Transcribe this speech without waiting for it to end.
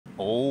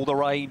All the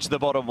rage, the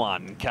bottom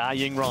one, Ka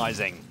Ying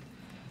Rising.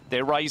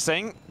 They're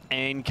racing,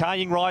 and Ka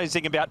Ying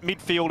Rising about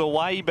midfield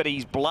away, but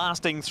he's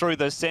blasting through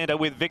the centre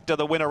with Victor,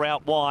 the winner,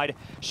 out wide,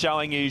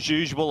 showing his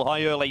usual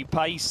high early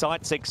pace,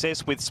 sight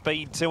success with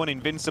speed to an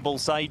Invincible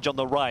Sage on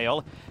the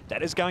rail.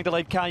 That is going to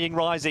leave Ka Ying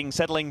Rising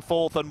settling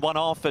fourth and one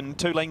off, and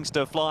 2 lengths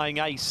to Flying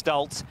Ace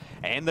Stoltz.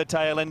 And the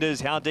tail enders,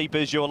 How Deep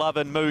Is Your Love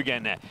and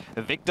Mugen.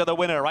 Victor, the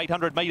winner,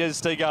 800 metres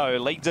to go.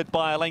 Leads it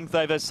by a length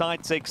over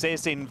sight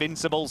success,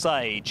 Invincible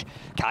Sage.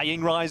 Ka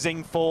Ying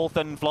Rising fourth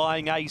and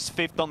Flying Ace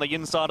fifth on the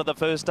inside of the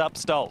first up,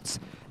 Stoltz.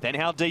 Then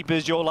How Deep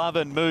Is Your Love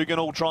and Mugen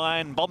will try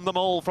and bomb them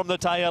all from the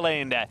tail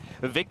end.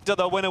 Victor,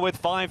 the winner,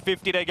 with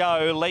 5.50 to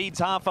go, leads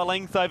half a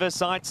length over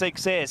sight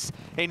success.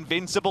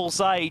 Invincible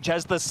Sage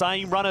has the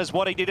same run as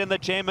what he did in the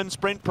Chairman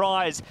Sprint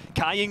Prize.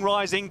 Ka Ying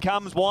Rising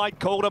comes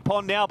wide, called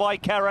upon now by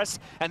Karras,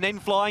 and then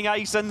Flying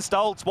Ace and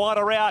Stoltz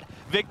wider out.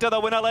 Victor, the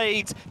winner,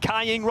 leads.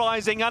 Ka Ying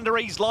Rising under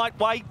his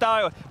lightweight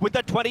though, with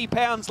the 20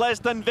 pounds less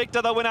than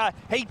Victor, the winner.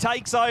 He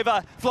takes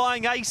over.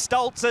 Flying Ace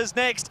Stoltz is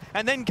next,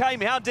 and then came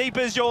How Deep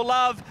Is Your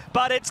Love,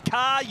 but it's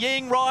Ka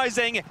Ying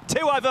Rising. 2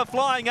 over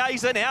Flying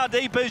Ace and How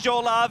Deep Is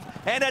Your Love,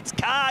 and it's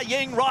Ka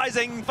Ying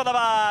Rising for the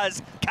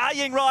bars. Ka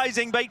Ying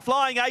Rising beat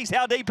Flying Ace,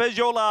 How Deep Is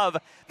Your Love.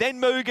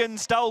 Then Mugen,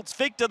 Stoltz,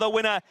 Victor, the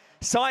winner.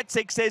 Sight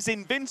success,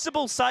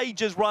 Invincible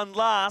Sage has run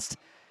last.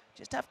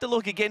 Just have to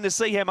look again to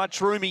see how much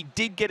room he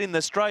did get in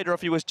the straight, or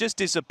if he was just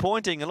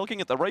disappointing. And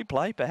looking at the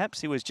replay, perhaps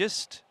he was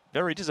just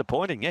very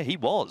disappointing. Yeah, he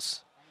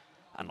was,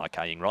 unlike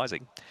Ka Ying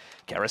Rising.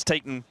 Karras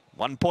Teton,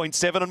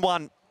 1.7 and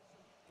 1.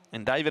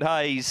 And David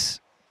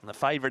Hayes, the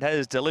favourite,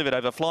 has delivered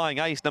over Flying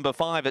Ace, number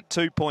 5 at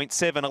 2.7,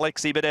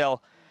 Alexi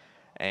Bedell.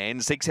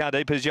 And 6, How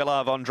Deep Is Your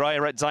Love,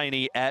 Andrea at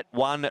Zany at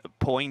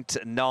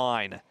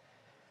 1.9.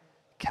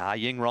 Ka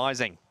Ying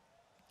Rising,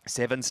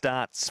 7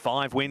 starts,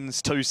 5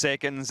 wins, 2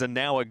 seconds, and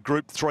now a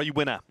Group 3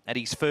 winner at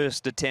his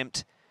first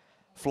attempt.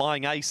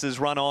 Flying Ace has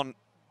run on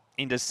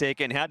into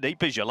second. How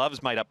Deep Is Your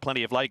Love's made up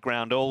plenty of late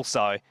ground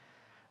also.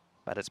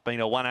 But it's been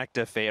a one-act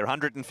affair.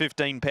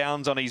 115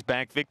 pounds on his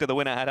back. Victor, the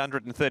winner, had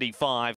 135.